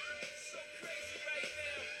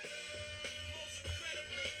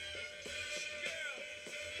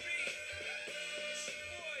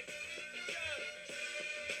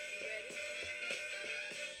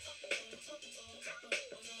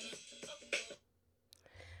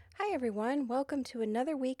Hi, everyone. Welcome to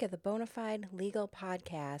another week of the Bonafide Legal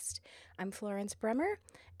Podcast. I'm Florence Bremer,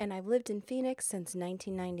 and I've lived in Phoenix since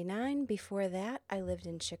 1999. Before that, I lived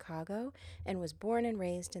in Chicago and was born and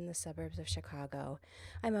raised in the suburbs of Chicago.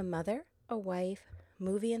 I'm a mother, a wife,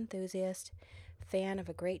 movie enthusiast, fan of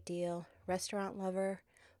a great deal, restaurant lover,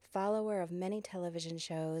 follower of many television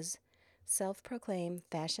shows, self-proclaimed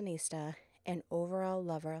fashionista, and overall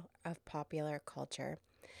lover of popular culture.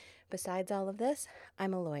 Besides all of this,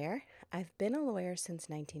 I'm a lawyer. I've been a lawyer since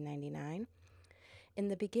 1999. In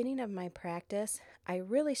the beginning of my practice, I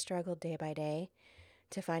really struggled day by day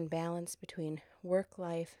to find balance between work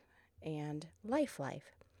life and life.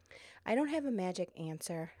 I don't have a magic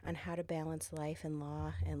answer on how to balance life in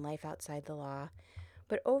law and life outside the law,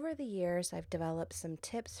 but over the years, I've developed some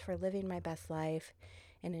tips for living my best life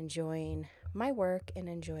and enjoying my work and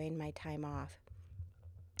enjoying my time off.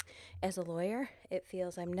 As a lawyer, it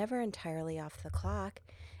feels I'm never entirely off the clock,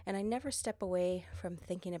 and I never step away from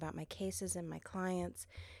thinking about my cases and my clients.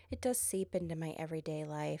 It does seep into my everyday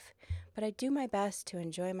life, but I do my best to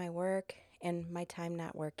enjoy my work and my time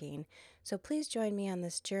not working. So please join me on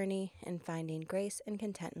this journey in finding grace and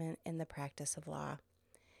contentment in the practice of law.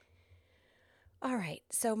 All right,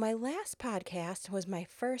 so my last podcast was my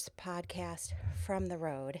first podcast from the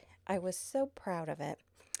road. I was so proud of it.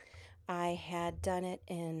 I had done it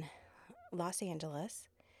in Los Angeles,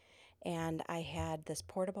 and I had this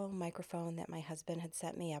portable microphone that my husband had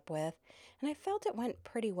set me up with, and I felt it went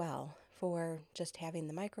pretty well for just having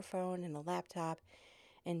the microphone and a laptop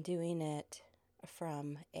and doing it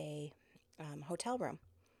from a hotel room.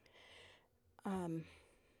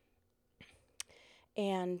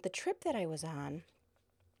 And the trip that I was on,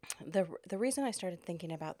 the reason I started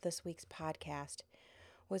thinking about this week's podcast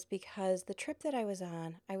was because the trip that I was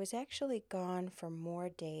on, I was actually gone for more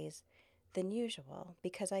days than usual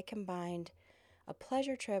because I combined a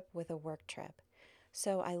pleasure trip with a work trip.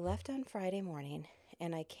 So I left on Friday morning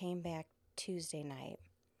and I came back Tuesday night.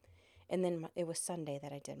 And then it was Sunday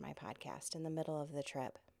that I did my podcast in the middle of the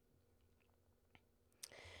trip.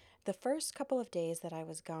 The first couple of days that I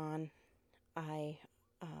was gone, I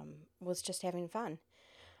was just having fun.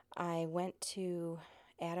 I went to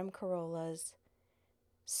Adam Carolla's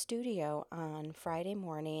studio on Friday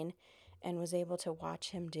morning and was able to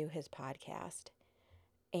watch him do his podcast.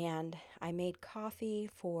 And I made coffee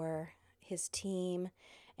for his team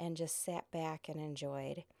and just sat back and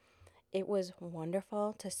enjoyed. It was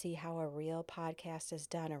wonderful to see how a real podcast is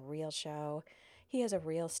done, a real show. He has a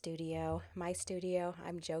real studio. My studio,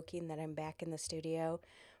 I'm joking that I'm back in the studio,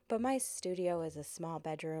 but my studio is a small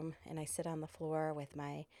bedroom and I sit on the floor with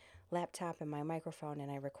my laptop and my microphone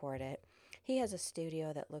and I record it. He has a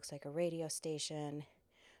studio that looks like a radio station.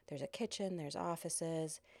 There's a kitchen, there's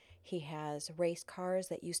offices. He has race cars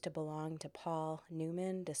that used to belong to Paul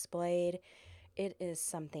Newman displayed. It is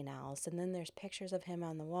something else. And then there's pictures of him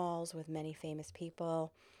on the walls with many famous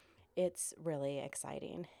people. It's really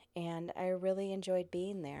exciting. And I really enjoyed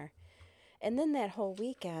being there. And then that whole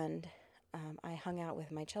weekend, I hung out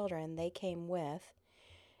with my children. They came with,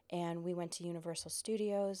 and we went to Universal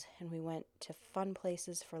Studios and we went to fun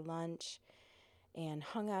places for lunch and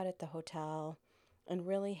hung out at the hotel and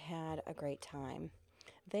really had a great time.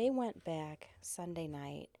 They went back Sunday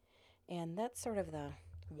night, and that's sort of the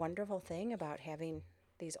wonderful thing about having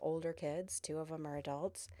these older kids. Two of them are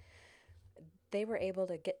adults. They were able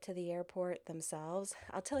to get to the airport themselves.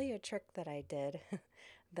 I'll tell you a trick that I did,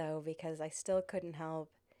 though, because I still couldn't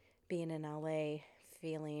help being in LA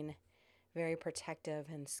feeling very protective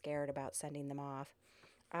and scared about sending them off.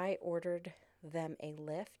 I ordered them a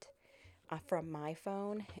Lyft from my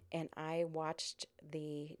phone, and I watched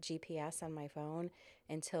the GPS on my phone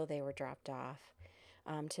until they were dropped off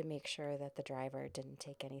to make sure that the driver didn't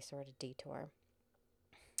take any sort of detour.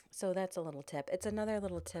 So that's a little tip. It's another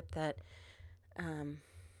little tip that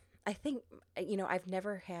I think, I've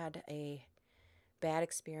never had a bad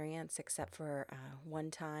experience except for one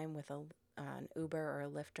time with an Uber or a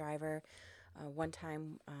Lyft driver. One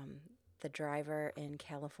time, the driver in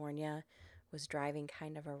California was driving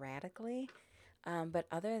kind of erratically. But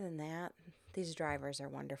other than that, these drivers are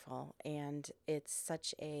wonderful, and it's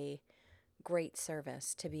such a great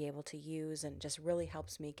service to be able to use and just really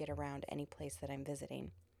helps me get around any place that I'm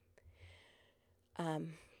visiting.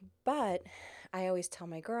 But I always tell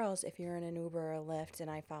my girls, if you're in an Uber or a Lyft, and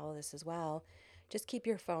I follow this as well, just keep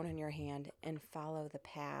your phone in your hand and follow the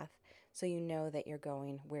path so you know that you're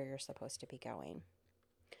going where you're supposed to be going.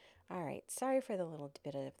 All right, sorry for the little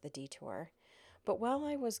bit of the detour. But while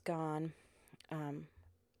I was gone,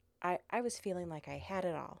 I was feeling like I had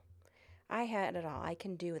it all. I had it all. I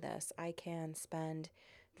can do this. I can spend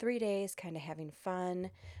 3 days kind of having fun.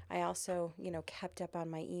 I also, kept up on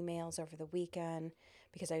my emails over the weekend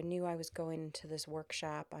because I knew I was going to this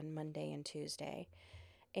workshop on Monday and Tuesday.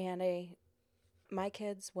 And my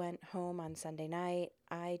kids went home on Sunday night.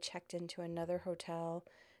 I checked into another hotel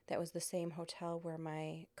that was the same hotel where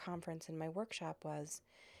my conference and my workshop was,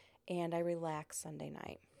 and I relaxed Sunday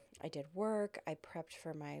night. I did work, I prepped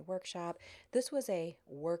for my workshop. This was a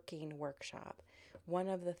working workshop. One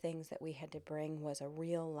of the things that we had to bring was a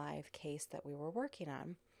real live case that we were working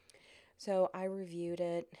on. So I reviewed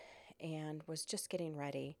it and was just getting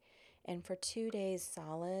ready. And for 2 days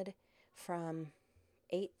solid, from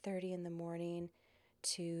 8:30 in the morning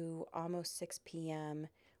to almost 6 p.m.,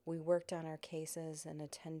 we worked on our cases and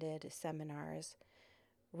attended seminars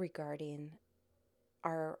regarding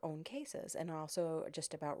our own cases and also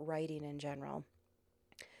just about writing in general.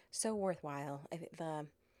 So worthwhile. The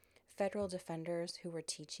federal defenders who were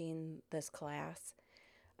teaching this class,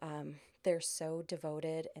 they're so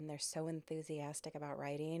devoted and they're so enthusiastic about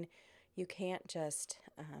writing. You can't just,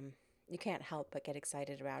 you can't help but get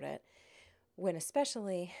excited about it. When,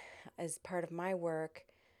 especially as part of my work,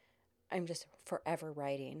 I'm just forever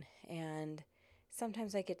writing. And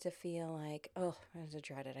sometimes I get to feel like, oh, I have to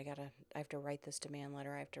dread it. I have to write this demand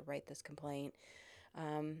letter. I have to write this complaint.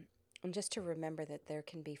 And just to remember that there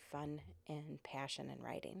can be fun and passion in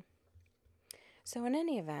writing. So in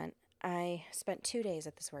any event, I spent 2 days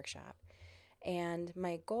at this workshop. And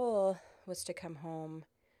my goal was to come home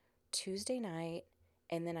Tuesday night,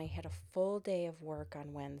 and then I had a full day of work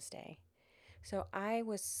on Wednesday. So I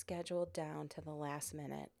was scheduled down to the last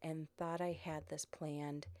minute and thought I had this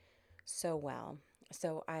planned so well.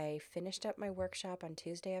 So I finished up my workshop on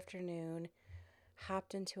Tuesday afternoon,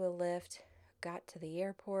 hopped into a lift, got to the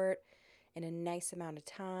airport in a nice amount of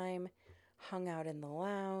time, hung out in the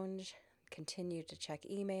lounge, continued to check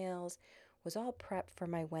emails, was all prepped for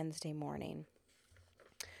my Wednesday morning.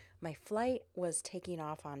 My flight was taking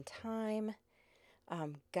off on time,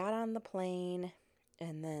 got on the plane,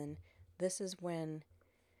 and then this is when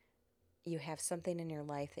you have something in your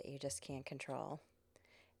life that you just can't control.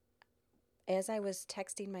 As I was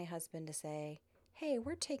texting my husband to say, hey,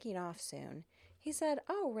 we're taking off soon, he said,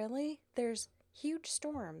 oh, really? There's huge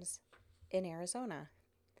storms in Arizona.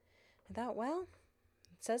 I thought, well,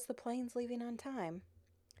 it says the plane's leaving on time.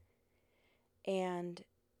 And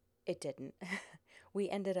it didn't. We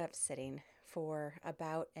ended up sitting for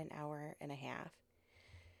about an hour and a half.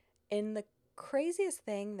 And the craziest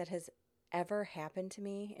thing that has ever happened to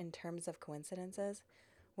me in terms of coincidences,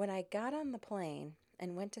 when I got on the plane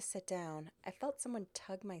and went to sit down, I felt someone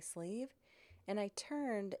tug my sleeve, and I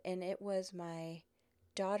turned, and it was my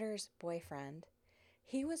daughter's boyfriend.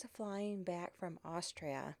 He was flying back from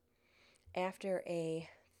Austria after a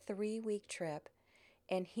 3-week trip,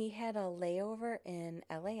 and he had a layover in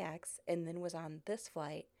LAX and then was on this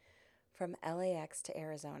flight from LAX to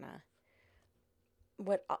Arizona.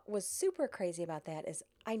 What was super crazy about that is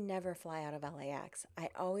I never fly out of LAX. I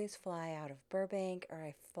always fly out of Burbank or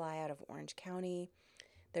I fly out of Orange County.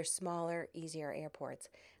 They're smaller, easier airports.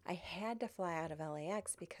 I had to fly out of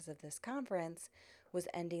LAX because of this conference was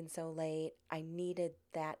ending so late. I needed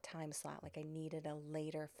that time slot. Like I needed a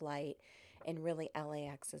later flight, and really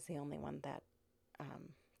LAX is the only one that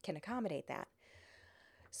can accommodate that.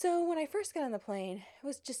 So when I first got on the plane,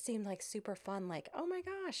 just seemed like super fun. Like, oh my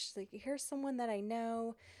gosh, like here's someone that I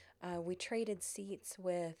know. We traded seats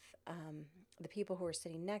with the people who were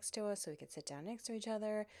sitting next to us so we could sit down next to each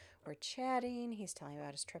other. We're chatting. He's telling me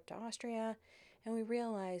about his trip to Austria. And we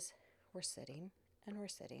realize we're sitting and we're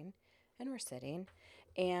sitting and we're sitting.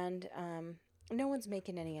 And no one's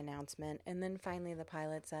making any announcement. And then finally the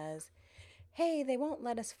pilot says, hey, they won't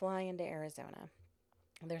let us fly into Arizona.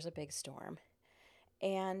 There's a big storm.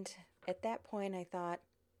 And at that point I thought,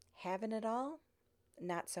 having it all?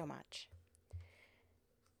 Not so much.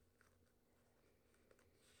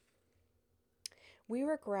 We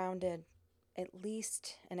were grounded at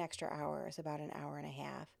least an extra hour, it's about an hour and a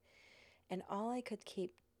half. And all I could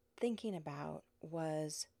keep thinking about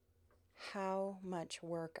was how much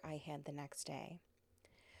work I had the next day.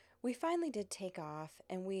 We finally did take off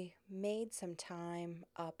and we made some time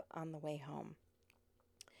up on the way home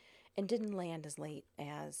and didn't land as late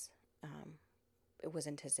as it was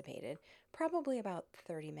anticipated, probably about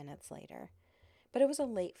 30 minutes later. But it was a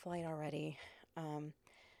late flight already.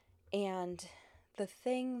 And the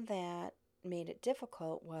thing that made it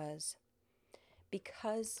difficult was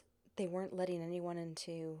because they weren't letting anyone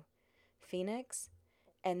into Phoenix,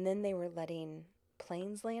 and then they were letting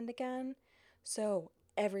planes land again. So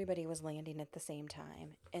everybody was landing at the same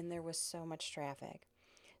time, and there was so much traffic.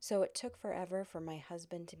 So it took forever for my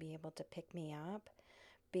husband to be able to pick me up.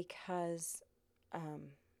 because um,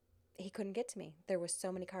 he couldn't get to me. There was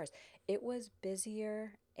so many cars. It was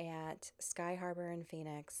busier at Sky Harbor in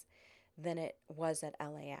Phoenix than it was at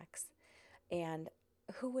LAX. And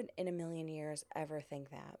who would in a million years ever think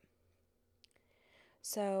that?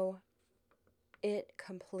 So it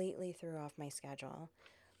completely threw off my schedule.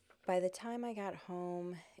 By the time I got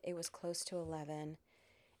home, it was close to 11,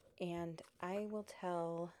 and I will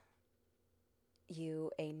tell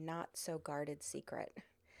you a not so guarded secret.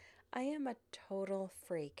 I am a total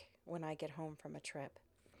freak when I get home from a trip.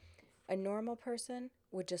 A normal person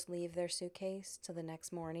would just leave their suitcase till the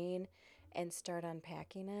next morning and start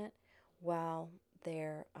unpacking it while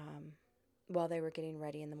they're while they were getting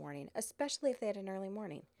ready in the morning, especially if they had an early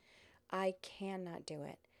morning. I cannot do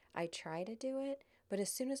it. I try to do it, but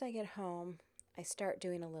as soon as I get home, I start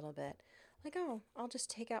doing a little bit. Like, oh, I'll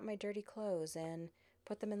just take out my dirty clothes and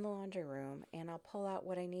put them in the laundry room, and I'll pull out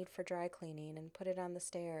what I need for dry cleaning and put it on the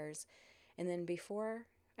stairs. And then before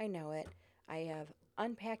I know it, I have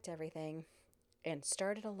unpacked everything and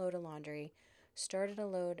started a load of laundry, started a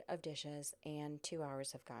load of dishes, and 2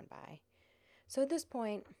 hours have gone by. So at this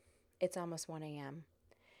point, it's almost 1 a.m.,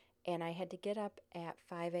 and I had to get up at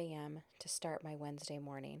 5 a.m. to start my Wednesday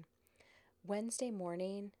morning. Wednesday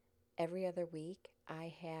morning, every other week,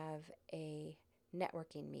 I have a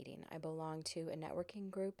networking meeting. I belong to a networking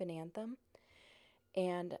group in Anthem,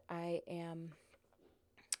 and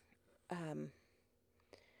um,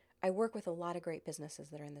 I work with a lot of great businesses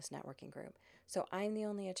that are in this networking group. So I'm the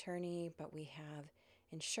only attorney, but we have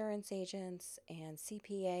insurance agents and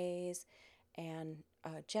CPAs and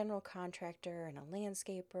a general contractor and a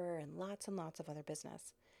landscaper and lots of other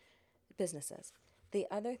businesses. The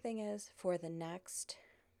other thing is for the next,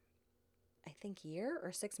 I think, year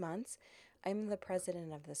or 6 months, I'm the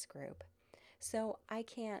president of this group. So I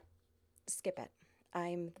can't skip it.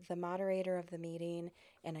 I'm the moderator of the meeting,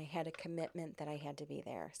 and I had a commitment that I had to be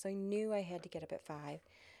there. So I knew I had to get up at 5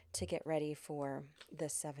 to get ready for the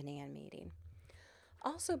 7 a.m. meeting.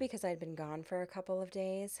 Also, because I'd been gone for a couple of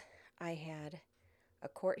days, I had a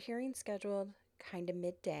court hearing scheduled kind of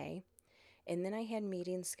midday, and then I had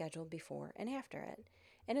meetings scheduled before and after it.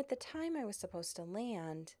 And at the time I was supposed to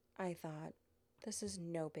land, I thought, this is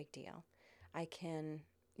no big deal. I can,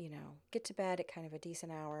 get to bed at kind of a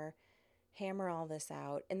decent hour, hammer all this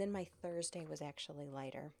out. And then my Thursday was actually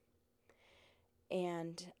lighter.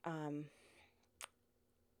 And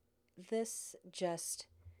this just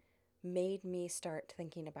made me start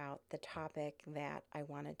thinking about the topic that I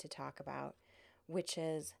wanted to talk about, which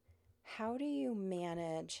is how do you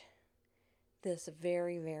manage this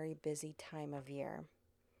very, very busy time of year?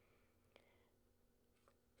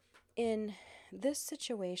 In this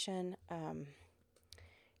situation,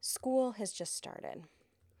 school has just started.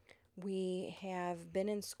 We have been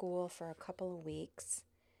in school for a couple of weeks.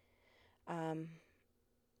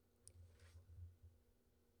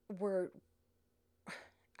 We're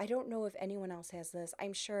I don't know if anyone else has this.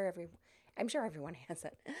 I'm sure everyone has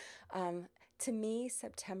it. To me,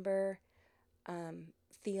 September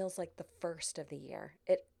feels like the first of the year.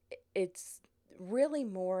 It's really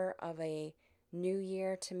more of a new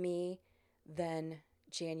year to me than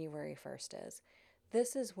January 1st is.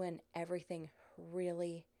 This is when everything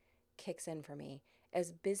really kicks in for me.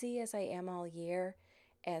 As busy as I am all year,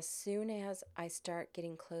 as soon as I start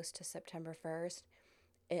getting close to September 1st,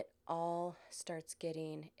 it all starts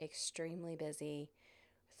getting extremely busy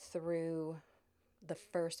through the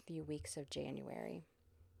first few weeks of January.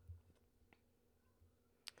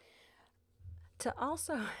 To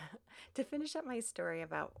also, to finish up my story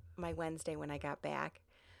about my Wednesday when I got back,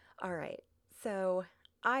 all right, so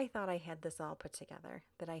I thought I had this all put together,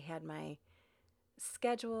 that I had my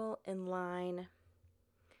schedule in line.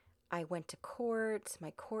 I went to court,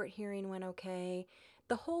 my court hearing went okay.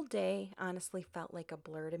 The whole day honestly felt like a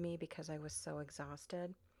blur to me because I was so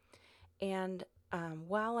exhausted. And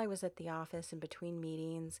while I was at the office in between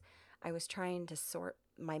meetings, I was trying to sort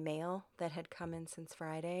my mail that had come in since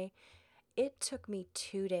Friday. It took me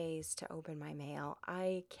 2 days to open my mail.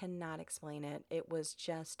 I cannot explain it. It was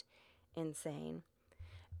just insane.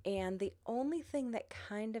 And the only thing that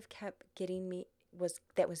kind of kept getting me was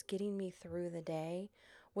getting me through the day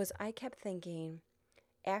was I kept thinking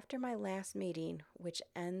after my last meeting, which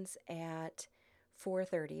ends at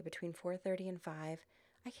 4:30, between 4:30 and 5,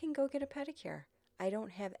 I can go get a pedicure. I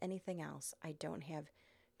don't have anything else. I don't have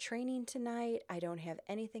training tonight. I don't have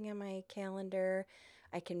anything on my calendar.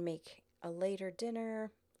 I can make a later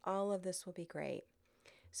dinner. All of this will be great.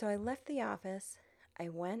 So I left the office. I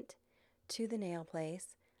went to the nail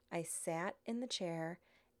place. I sat in the chair,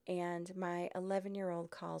 and my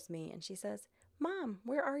 11-year-old calls me and she says, "Mom,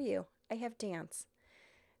 where are you? I have dance."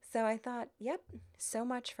 So I thought, yep, so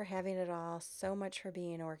much for having it all, so much for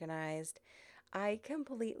being organized. I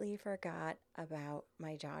completely forgot about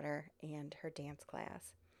my daughter and her dance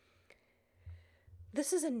class.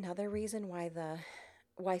 This is another reason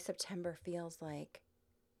why September feels like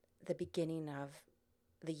the beginning of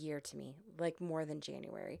the year to me, like more than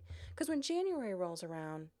January. Because when January rolls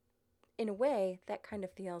around, in a way, that kind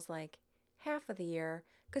of feels like half of the year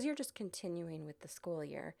because you're just continuing with the school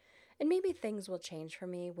year. And maybe things will change for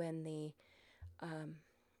me um,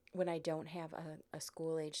 when I don't have a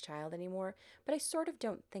school age child anymore. But I sort of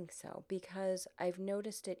don't think so because I've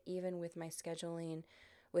noticed it even with my scheduling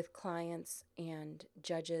with clients and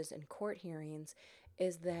judges and court hearings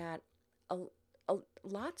is that a,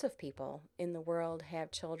 lots of people in the world have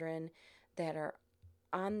children that are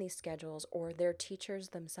on these schedules or they're teachers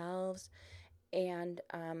themselves and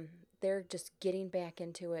they're just getting back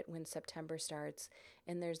into it when September starts.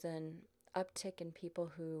 And there's an uptick in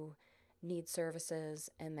people who need services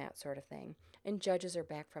and that sort of thing. And judges are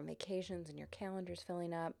back from vacations and your calendar's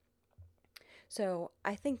filling up. So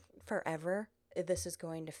I think forever this is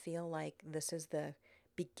going to feel like this is the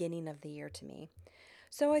beginning of the year to me.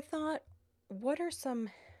 So I thought, what are some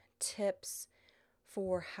tips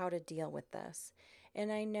for how to deal with this?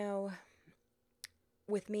 And I know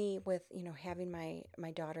with me, with having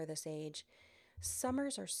my daughter this age,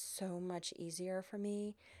 summers are so much easier for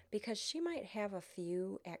me because she might have a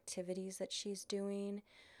few activities that she's doing,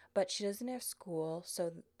 but she doesn't have school,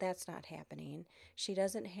 so that's not happening. She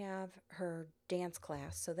doesn't have her dance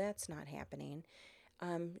class, so that's not happening.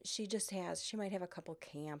 She might have a couple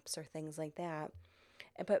camps or things like that.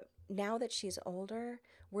 But now that she's older,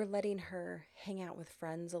 we're letting her hang out with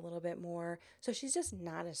friends a little bit more. So she's just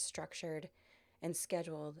not as structured and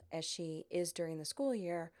scheduled as she is during the school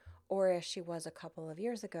year or as she was a couple of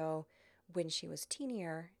years ago when she was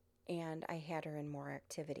teenier and I had her in more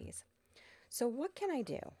activities. So, what can I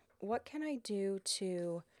do? What can I do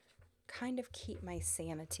to kind of keep my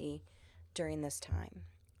sanity during this time?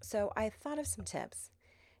 So, I thought of some tips.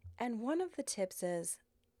 And one of the tips is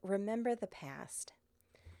remember the past.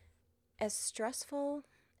 As stressful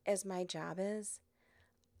as my job is,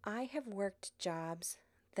 I have worked jobs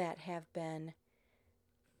that have been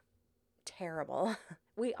terrible.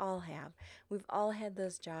 We all have. We've all had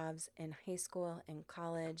those jobs in high school and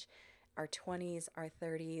college, our 20s, our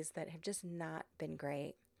 30s that have just not been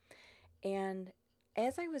great. And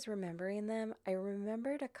as I was remembering them, I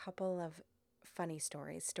remembered a couple of funny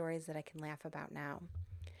stories that I can laugh about now.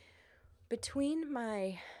 Between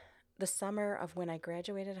the summer of when I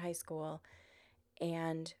graduated high school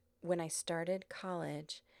and when I started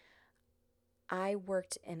college, I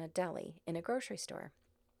worked in a deli, in a grocery store.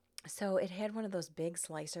 So it had one of those big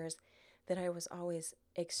slicers that I was always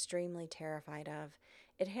extremely terrified of.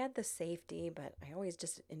 It had the safety, but I always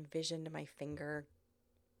just envisioned my finger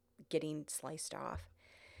getting sliced off.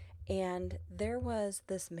 And there was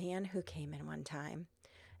this man who came in one time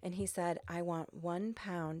and he said, I want 1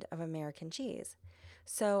 pound of American cheese.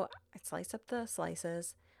 So I slice up the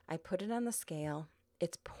slices, I put it on the scale.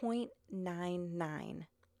 It's 0.99,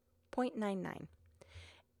 0.99.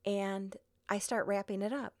 And I start wrapping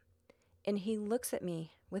it up. And he looks at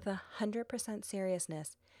me with 100%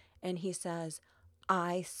 seriousness and he says,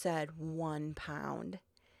 I said 1 pound.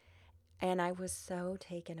 And I was so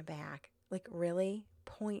taken aback. Like, really?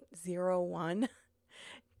 0.01?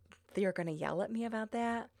 You're going to yell at me about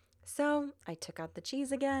that? So I took out the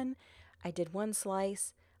cheese again. I did one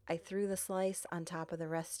slice. I threw the slice on top of the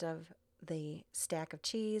rest of the stack of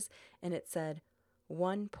cheese, and it said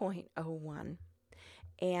 1.01.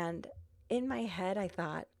 And in my head, I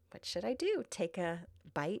thought, what should I do? Take a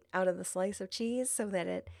bite out of the slice of cheese so that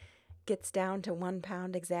it gets down to 1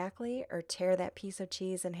 pound exactly, or tear that piece of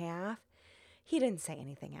cheese in half? He didn't say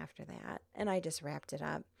anything after that, and I just wrapped it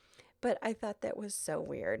up. But I thought that was so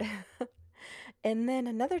weird. And then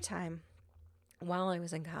another time, while I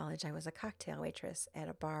was in college, I was a cocktail waitress at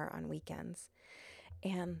a bar on weekends.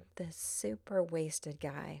 And this super wasted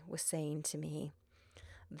guy was saying to me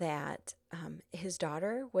that his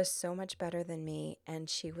daughter was so much better than me and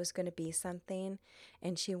she was going to be something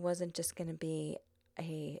and she wasn't just going to be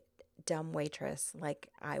a dumb waitress like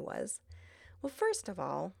I was. Well, first of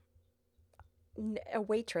all, a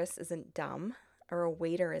waitress isn't dumb or a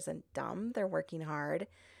waiter isn't dumb. They're working hard.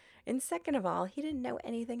 And second of all, he didn't know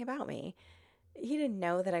anything about me. He didn't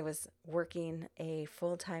know that I was working a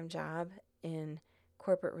full-time job in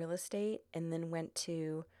corporate real estate and then went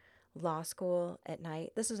to law school at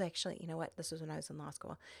night. This was actually, you know what? This was when I was in law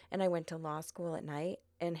school. And I went to law school at night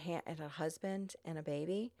and had a husband and a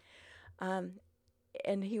baby. Um,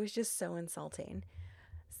 and he was just so insulting.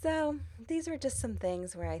 So these are just some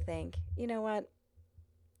things where I think, you know what,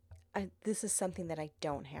 this is something that I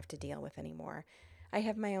don't have to deal with anymore. I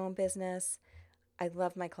have my own business. I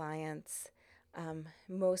love my clients.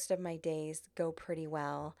 Most of my days go pretty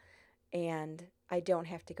well, and I don't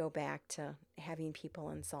have to go back to having people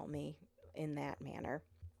insult me in that manner.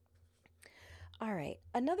 All right,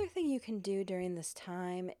 another thing you can do during this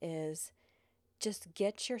time is just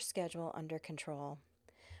get your schedule under control.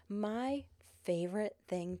 My favorite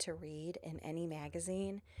thing to read in any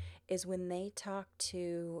magazine is when they talk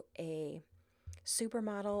to a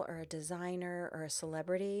supermodel or a designer or a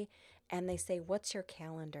celebrity and they say, "What's your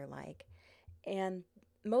calendar like?" And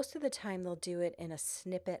most of the time, they'll do it in a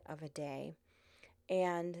snippet of a day.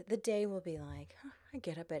 And the day will be like, "Huh, I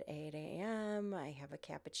get up at 8 a.m., I have a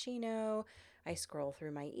cappuccino, I scroll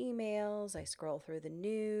through my emails, I scroll through the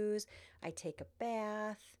news, I take a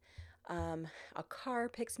bath, a car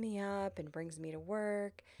picks me up and brings me to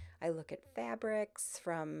work, I look at fabrics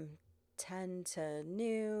from 10 to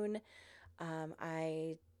noon,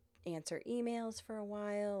 I answer emails for a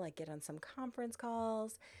while, I get on some conference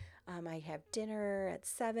calls, I have dinner at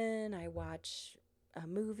 7, I watch a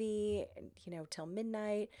movie, till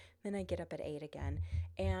midnight. Then I get up at 8 again.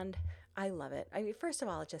 And I love it. I mean, first of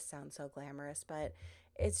all, it just sounds so glamorous, but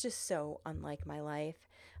it's just so unlike my life.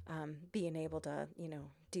 Being able to,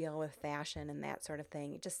 deal with fashion and that sort of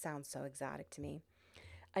thing, it just sounds so exotic to me.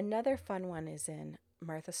 Another fun one is in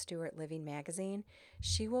Martha Stewart Living magazine.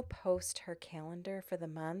 She will post her calendar for the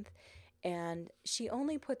month, and she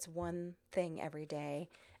only puts one thing every day.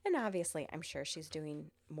 And obviously, I'm sure she's doing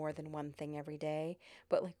more than one thing every day.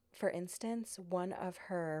 But like for instance,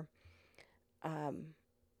 um,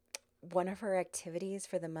 one of her activities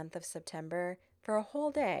for the month of September for a whole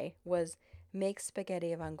day was make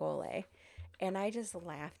spaghetti vongole. And I just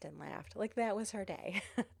laughed and laughed. Like that was her day.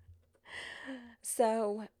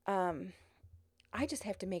 So, I just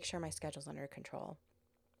have to make sure my schedule's under control.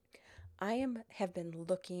 Have been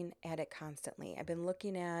looking at it constantly. I've been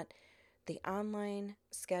looking at the online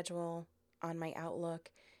schedule on my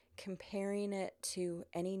Outlook, comparing it to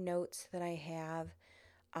any notes that I have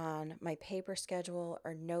on my paper schedule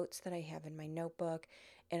or notes that I have in my notebook,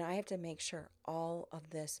 and I have to make sure all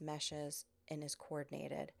of this meshes and is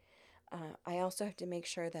coordinated. I also have to make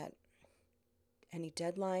sure that any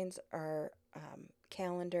deadlines are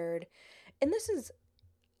calendared. And this is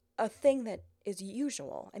a thing that is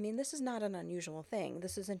usual. I mean, this is not an unusual thing.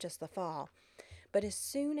 This isn't just the fall. But as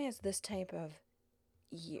soon as as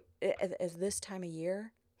this time of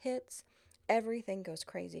year hits, everything goes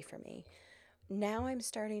crazy for me. Now I'm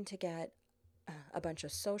starting to get a bunch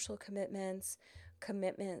of social commitments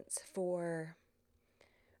for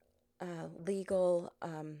legal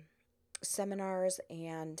seminars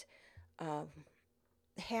and uh,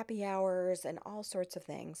 happy hours and all sorts of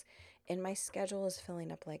things. And my schedule is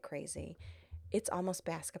filling up like crazy. It's almost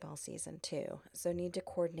basketball season too, so need to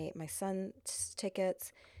coordinate my son's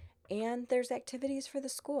tickets. And there's activities for the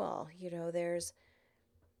school. There's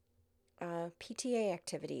PTA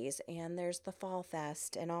activities, and there's the Fall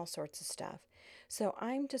Fest, and all sorts of stuff. So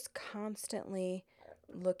I'm just constantly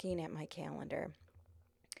looking at my calendar.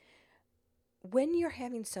 When you're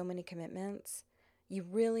having so many commitments, you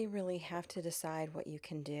really, really have to decide what you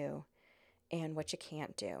can do and what you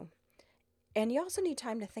can't do. And you also need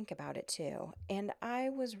time to think about it too. And I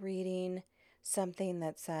was reading something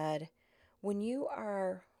that said when you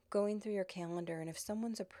are going through your calendar and if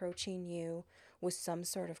someone's approaching you with some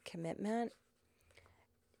sort of commitment,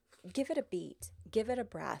 give it a beat, give it a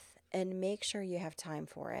breath, and make sure you have time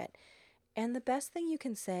for it. And the best thing you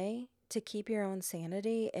can say to keep your own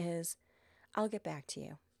sanity is, "I'll get back to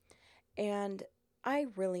you." And I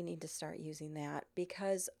really need to start using that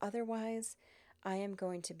because otherwise I am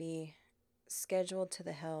going to be scheduled to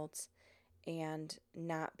the hilt and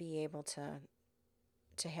not be able to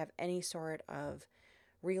have any sort of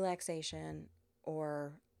relaxation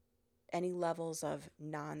or any levels of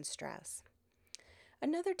non-stress.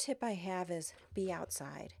 Another tip I have is be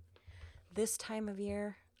outside. This time of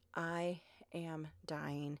year, I am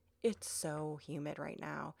dying. It's so humid right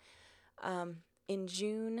now. In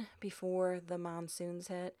June, before the monsoons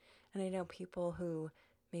hit, and I know people who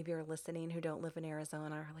maybe are listening who don't live in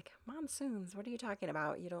Arizona are like, monsoons, what are you talking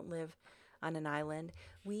about? You don't live on an island.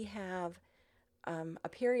 We have a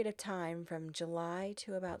period of time from July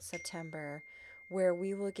to about September where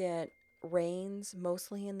we will get rains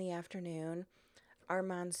mostly in the afternoon. Our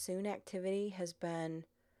monsoon activity has been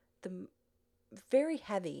the very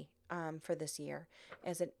heavy for this year,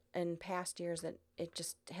 as it in past years it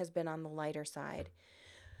just has been on the lighter side.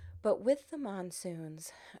 But with the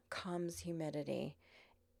monsoons comes humidity,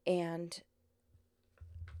 and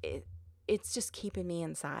it's just keeping me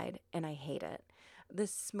inside, and I hate it.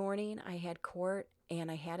 This morning I had court, and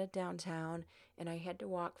I had it downtown, and I had to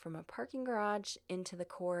walk from a parking garage into the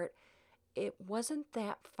court. It wasn't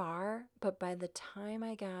that far, but by the time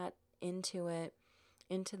I got into it,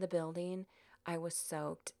 into the building, I was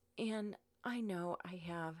soaked. And I know I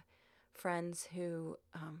have friends who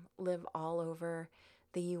live all over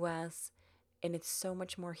the US, and it's so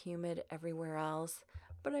much more humid everywhere else,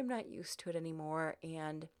 but I'm not used to it anymore.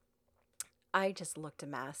 And I just looked a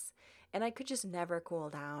mess, and I could just never cool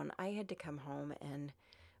down. I had to come home and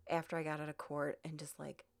after I got out of court and just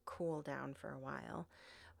like cool down for a while.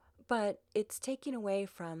 But it's taking away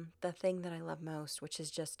from the thing that I love most, which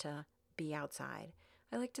is just to be outside.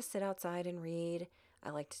 I like to sit outside and read. I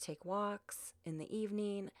like to take walks in the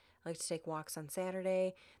evening. I like to take walks on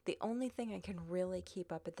Saturday. The only thing I can really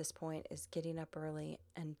keep up at this point is getting up early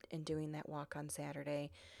and doing that walk on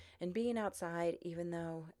Saturday and being outside, even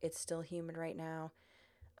though it's still humid right now.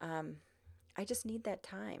 Um, I just need that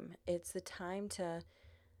time. It's the time to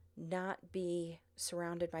not be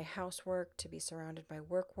surrounded by housework, to be surrounded by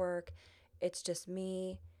work. It's just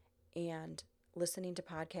me and listening to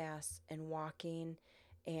podcasts and walking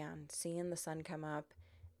and seeing the sun come up,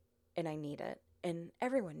 and I need it. And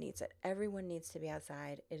everyone needs it. Everyone needs to be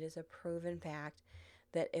outside. It is a proven fact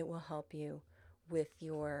that it will help you with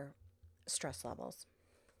your stress levels.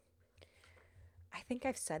 I think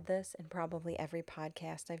I've said this in probably every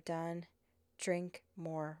podcast I've done. Drink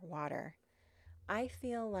more water. I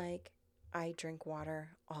feel like I drink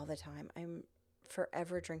water all the time. I'm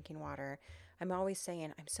forever drinking water. I'm always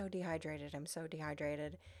saying, I'm so dehydrated. I'm so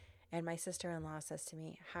dehydrated. And my sister-in-law says to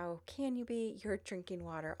me, how can you be? You're drinking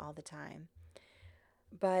water all the time.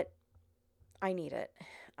 But I need it.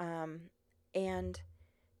 And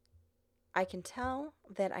I can tell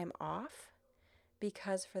that I'm off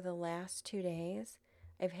because for the last 2 days,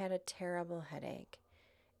 I've had a terrible headache.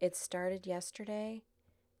 It started yesterday,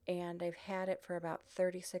 and I've had it for about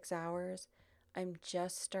 36 hours. I'm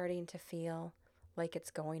just starting to feel like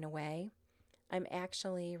it's going away. I'm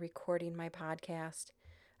actually recording my podcast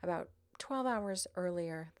about 12 hours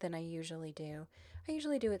earlier than I usually do. I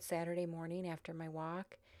usually do it Saturday morning after my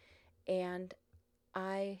walk, and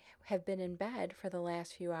I have been in bed for the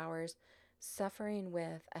last few hours suffering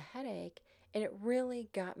with a headache, and it really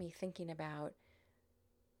got me thinking about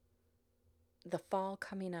the fall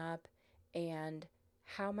coming up and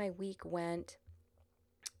how my week went,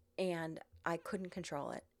 and I couldn't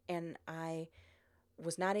control it. And I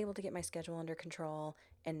was not able to get my schedule under control.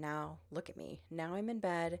 And now, look at me. Now I'm in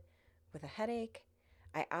bed with a headache.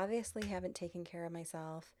 I obviously haven't taken care of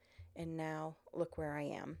myself. And now, look where I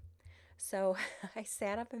am. So I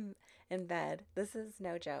sat up in bed. This is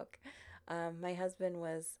no joke. My husband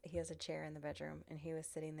he has a chair in the bedroom, and he was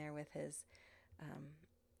sitting there with um,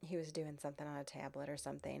 he was doing something on a tablet or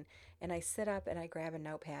something. And I sit up and I grab a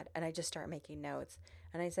notepad and I just start making notes.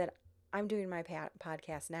 And I said, I'm doing my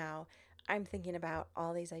podcast now. I'm thinking about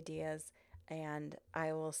all these ideas, and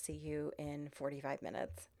I will see you in 45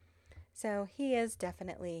 minutes. So he is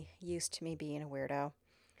definitely used to me being a weirdo.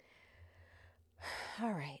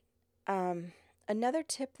 All right. Another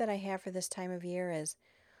tip that I have for this time of year is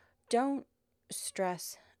don't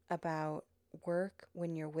stress about work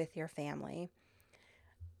when you're with your family.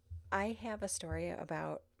 I have a story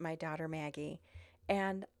about my daughter Maggie,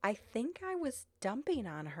 and I think I was dumping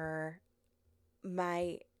on her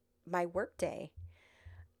my work day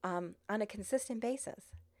on a consistent basis.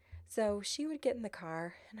 So she would get in the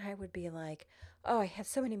car, and I would be like, "Oh, I have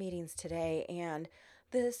so many meetings today, and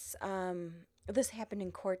this happened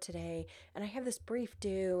in court today, and I have this brief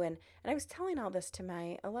due," and I was telling all this to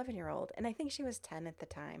my 11-year-old, and I think she was 10 at the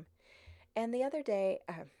time. And the other day,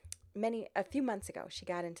 a few months ago, she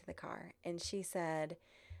got into the car and she said,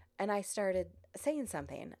 and I started saying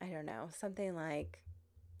something, I don't know, something like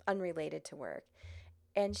unrelated to work.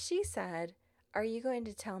 And she said, "Are you going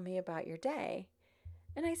to tell me about your day?"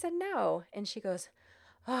 And I said, "No." And she goes,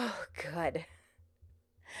 "Oh, good."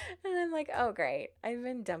 And I'm like, "Oh, great. I've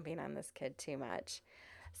been dumping on this kid too much."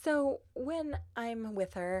 So when I'm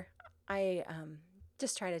with her, I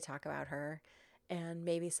just try to talk about her and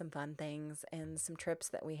maybe some fun things and some trips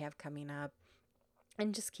that we have coming up,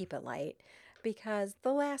 and just keep it light, because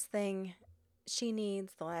the last thing she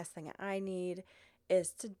needs, the last thing I need,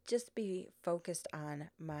 is to just be focused on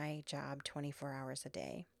my job 24 hours a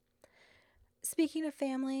day. Speaking of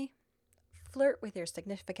family, flirt with your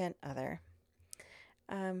significant other.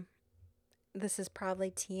 Um, this is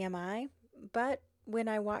probably TMI, but when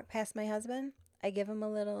I walk past my husband, I give him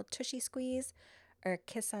a little tushy squeeze or a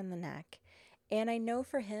kiss on the neck. And I know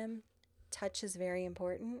for him, touch is very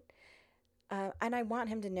important. And I want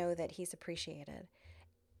him to know that he's appreciated.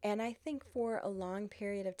 And I think for a long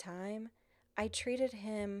period of time, I treated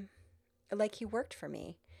him like he worked for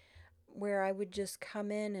me, where I would just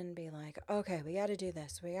come in and be like, okay, we got to do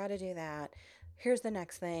this, we got to do that. Here's the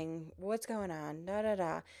next thing. What's going on? Da da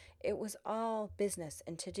da. It was all business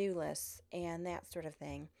and to do lists and that sort of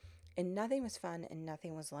thing. And nothing was fun and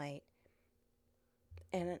nothing was light.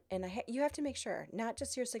 And you have to make sure, not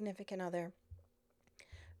just your significant other,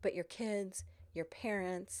 but your kids, your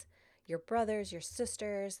parents, your brothers, your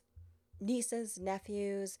sisters, nieces,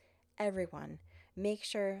 nephews, everyone. Make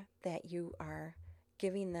sure that you are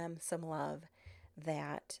giving them some love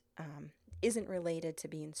that isn't related to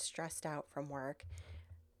being stressed out from work.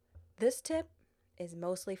 This tip is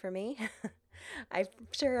mostly for me. I'm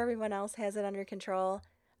sure everyone else has it under control.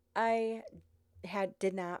 I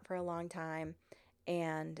did not for a long time,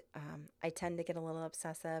 and I tend to get a little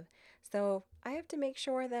obsessive. So I have to make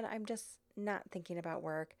sure that I'm just not thinking about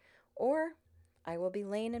work, or I will be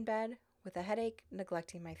laying in bed with a headache,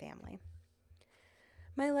 neglecting my family.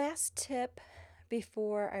 My last tip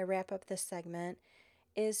before I wrap up this segment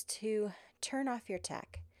is to turn off your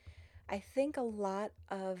tech. I think a lot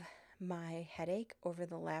of my headache over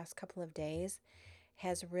the last couple of days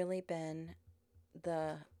has really been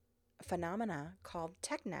the phenomena called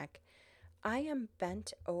tech neck. I am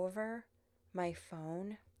bent over my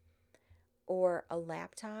phone or a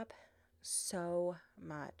laptop so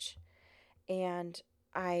much. And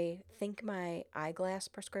I think my eyeglass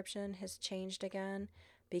prescription has changed again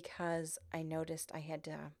because I noticed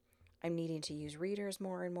I'm needing to use readers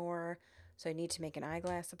more and more. So I need to make an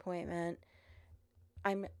eyeglass appointment.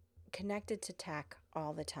 I'm connected to tech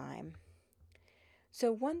all the time.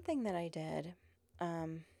 So one thing that I did,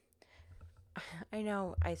 um, I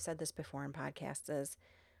know I've said this before in podcasts, is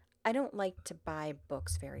I don't like to buy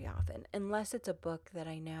books very often unless it's a book that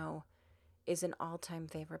I know is an all-time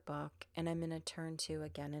favorite book and I'm going to turn to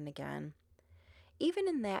again and again. Even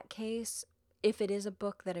in that case, if it is a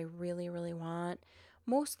book that I really, really want,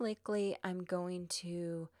 most likely I'm going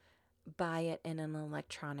to buy it in an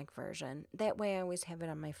electronic version. That way I always have it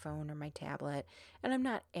on my phone or my tablet, and I'm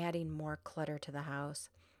not adding more clutter to the house.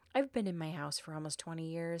 I've been in my house for almost 20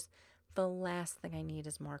 years. The last thing I need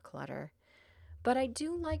is more clutter. But I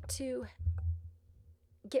do like to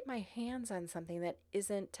get my hands on something that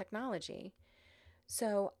isn't technology.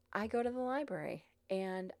 So I go to the library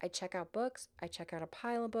and I check out books. I check out a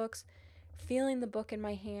pile of books. Feeling the book in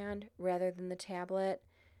my hand rather than the tablet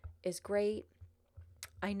is great.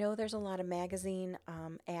 I know there's a lot of magazine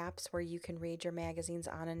apps where you can read your magazines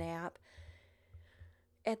on an app.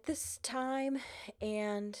 At this time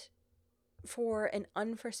and for an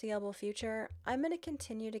unforeseeable future, I'm going to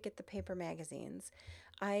continue to get the paper magazines.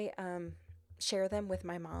 I share them with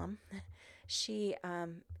my mom. She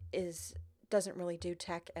is doesn't really do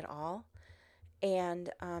tech at all,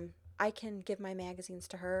 and I can give my magazines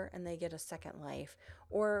to her, and they get a second life.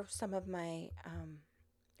 Or some of my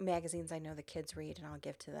magazines I know the kids read, and I'll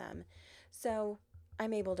give to them. So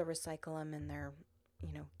I'm able to recycle them, and they're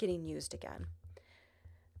getting used again.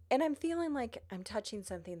 And I'm feeling like I'm touching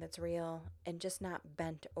something that's real and just not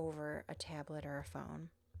bent over a tablet or a phone.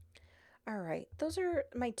 All right, those are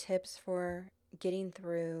my tips for getting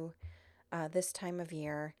through this time of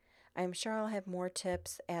year. I'm sure I'll have more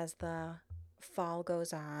tips as the fall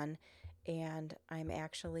goes on and I'm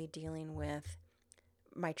actually dealing with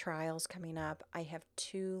my trials coming up. I have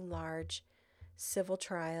two large civil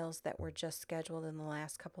trials that were just scheduled in the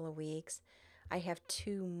last couple of weeks. I have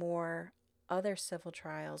two more other civil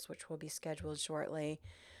trials which will be scheduled shortly.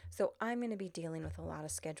 So I'm going to be dealing with a lot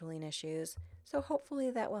of scheduling issues. So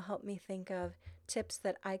hopefully that will help me think of tips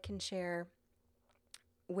that I can share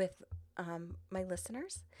with my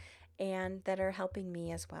listeners and that are helping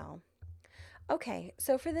me as well. Okay,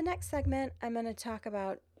 so for the next segment, I'm going to talk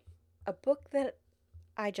about a book that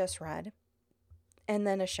I just read and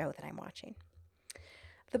then a show that I'm watching.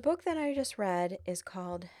 The book that I just read is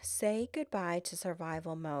called Say Goodbye to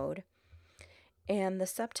Survival Mode, and the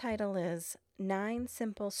subtitle is 9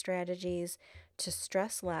 Simple Strategies to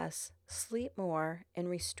Stress Less, Sleep More, and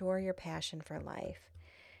Restore Your Passion for Life.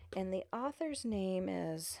 And the author's name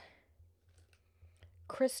is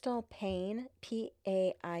Crystal Paine,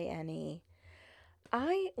 Paine.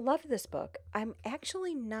 I love this book. I'm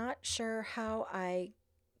actually not sure how I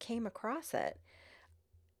came across it.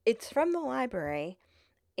 It's from the library,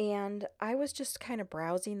 and I was just kind of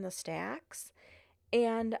browsing the stacks,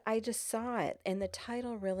 and I just saw it, and the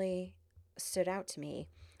title really stood out to me.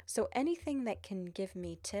 So anything that can give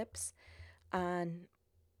me tips on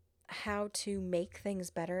how to make things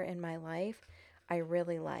better in my life, I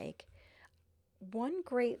really like. one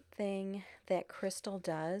great thing that Crystal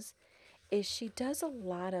does is she does a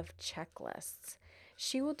lot of checklists.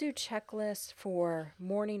 She will do checklists for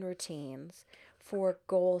morning routines, for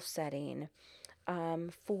goal setting,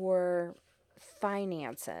 for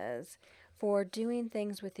finances, for doing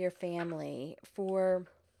things with your family, for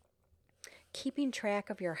keeping track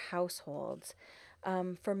of your households,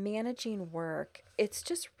 for managing work. It's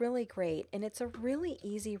just really great and it's a really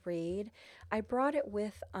easy read. I brought it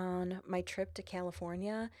with on my trip to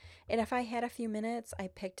California, and if I had a few minutes, I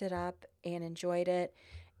picked it up and enjoyed it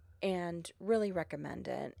and really recommend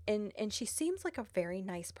it. And she seems like a very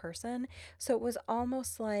nice person, so it was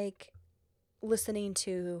almost like listening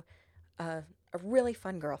to a really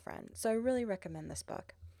fun girlfriend. So I really recommend this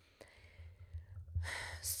book.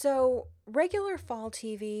 So regular fall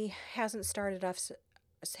TV hasn't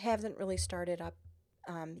really started up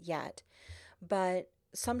yet, but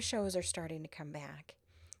some shows are starting to come back.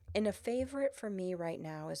 And a favorite for me right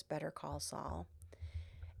now is Better Call Saul.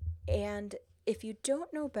 And if you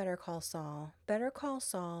don't know Better Call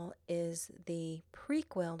Saul is the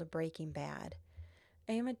prequel to Breaking Bad.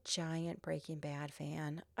 I am a giant Breaking Bad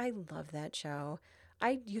fan. I love that show.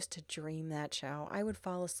 I used to dream that show. I would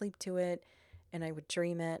fall asleep to it and I would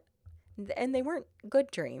dream it. And they weren't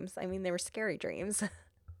good dreams. I mean, they were scary dreams.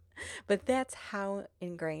 But that's how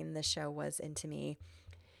ingrained the show was into me.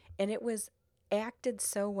 And it was acted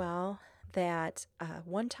so well that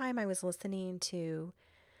one time I was listening to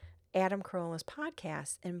Adam Carolla's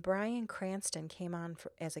podcast and Bryan Cranston came on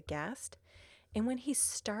as a guest. And when he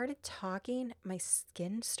started talking, my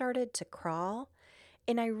skin started to crawl.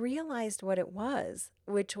 And I realized what it was,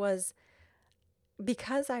 which was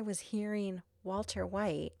because I was hearing Walter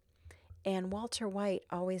White, and Walter White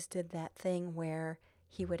always did that thing where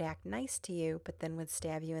he would act nice to you, but then would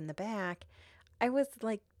stab you in the back. I was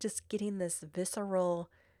like just getting this visceral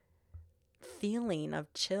feeling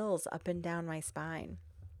of chills up and down my spine.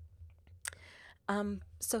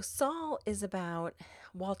 So Saul is about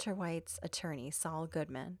Walter White's attorney, Saul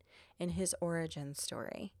Goodman, and his origin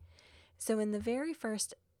story. So in the very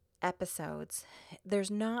first episodes,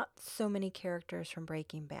 there's not so many characters from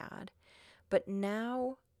Breaking Bad, but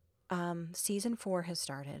now season 4 has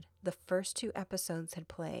started. The first 2 episodes have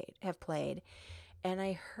played, and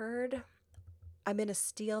I heard I'm gonna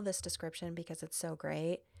steal this description because it's so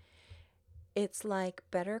great. It's like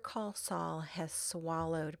Better Call Saul has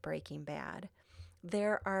swallowed Breaking Bad.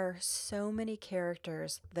 There are so many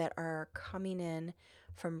characters that are coming in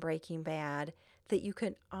from Breaking Bad that you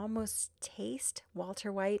could almost taste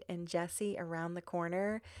Walter White and Jesse around the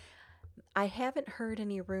corner. I haven't heard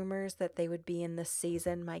any rumors that they would be in this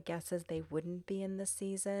season. My guess is they wouldn't be in this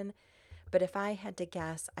season. But if I had to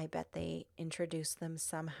guess, I bet they introduced them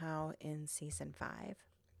somehow in season 5.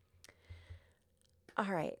 All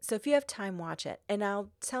right, so if you have time, watch it. And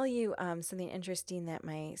I'll tell you something interesting that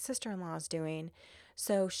my sister-in-law is doing.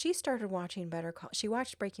 So she started watching she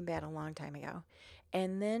watched Breaking Bad a long time ago.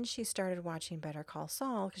 And then she started watching Better Call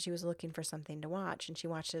Saul because she was looking for something to watch. And she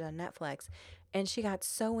watched it on Netflix. And she got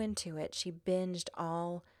so into it, she binged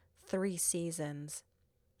all 3 seasons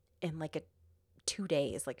in like 2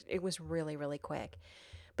 days. Like it was really, really quick.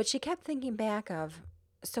 But she kept thinking back of,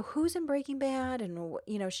 so who's in Breaking Bad? And,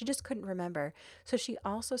 she just couldn't remember. So she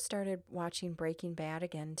also started watching Breaking Bad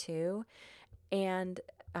again, too. And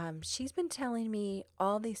she's been telling me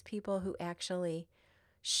all these people who actually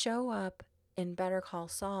show up in Better Call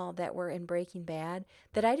Saul that were in Breaking Bad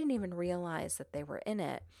that I didn't even realize that they were in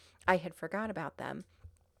it. I had forgot about them.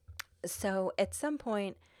 So at some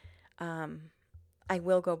point, I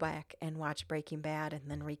will go back and watch Breaking Bad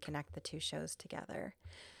and then reconnect the 2 shows together.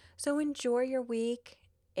 So enjoy your week,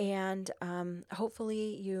 and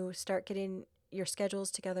hopefully you start getting your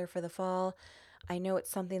schedules together for the fall. I know it's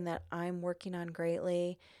something that I'm working on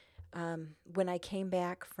greatly. When I came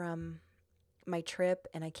back from my trip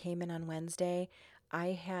and I came in on Wednesday, I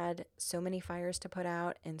had so many fires to put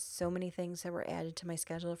out and so many things that were added to my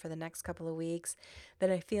schedule for the next couple of weeks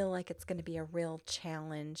that I feel like it's going to be a real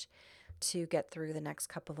challenge to get through the next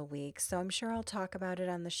couple of weeks. So I'm sure I'll talk about it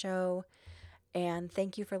on the show. And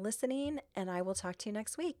thank you for listening, and I will talk to you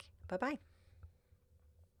next week. Bye bye.